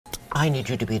I need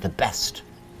you to be the best.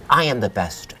 I am the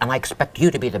best, and I expect you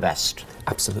to be the best.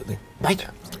 Absolutely. Right?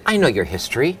 I know your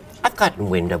history. I've gotten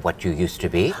wind of what you used to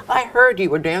be. I heard you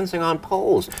were dancing on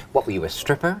poles. What, were you a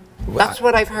stripper? That's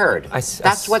what I've heard.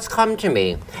 That's what's come to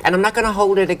me, and I'm not going to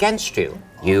hold it against you.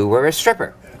 You were a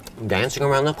stripper, dancing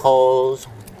around the poles,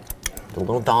 the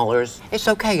little dollars. It's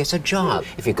okay, it's a job.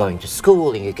 If you're going to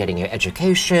school and you're getting your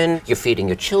education, you're feeding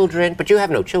your children, but you have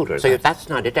no children, so that's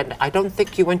not it. And I don't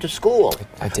think you went to school.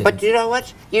 I didn't. But you know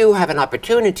what? You have an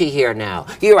opportunity here now.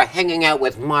 You are hanging out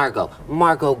with Margeaux.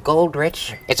 Margeaux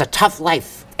Goldrich. It's a tough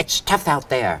life. It's tough out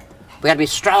there. We gotta be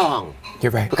strong.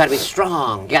 You're right. We gotta be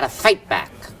strong. You gotta fight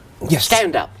back. Yes.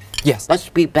 Stand up. Yes. Let's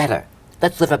be better.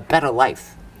 Let's live a better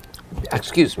life.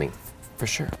 Excuse me. For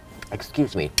sure.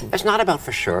 Excuse me. It's not about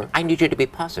for sure. I need you to be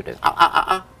positive.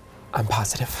 I'm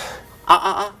positive.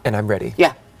 And I'm ready.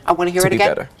 Yeah. I want to hear it again.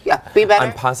 To be better. Yeah. Be better.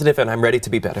 I'm positive and I'm ready to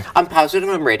be better. I'm positive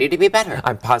and I'm ready to be better.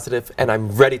 I'm positive and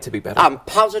I'm ready to be better. I'm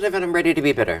positive and I'm ready to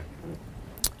be better.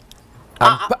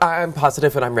 I'm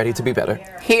positive and I'm ready to be better.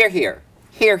 Here, here.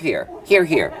 Here, here. Here,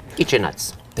 here. Eat your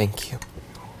nuts. Thank you.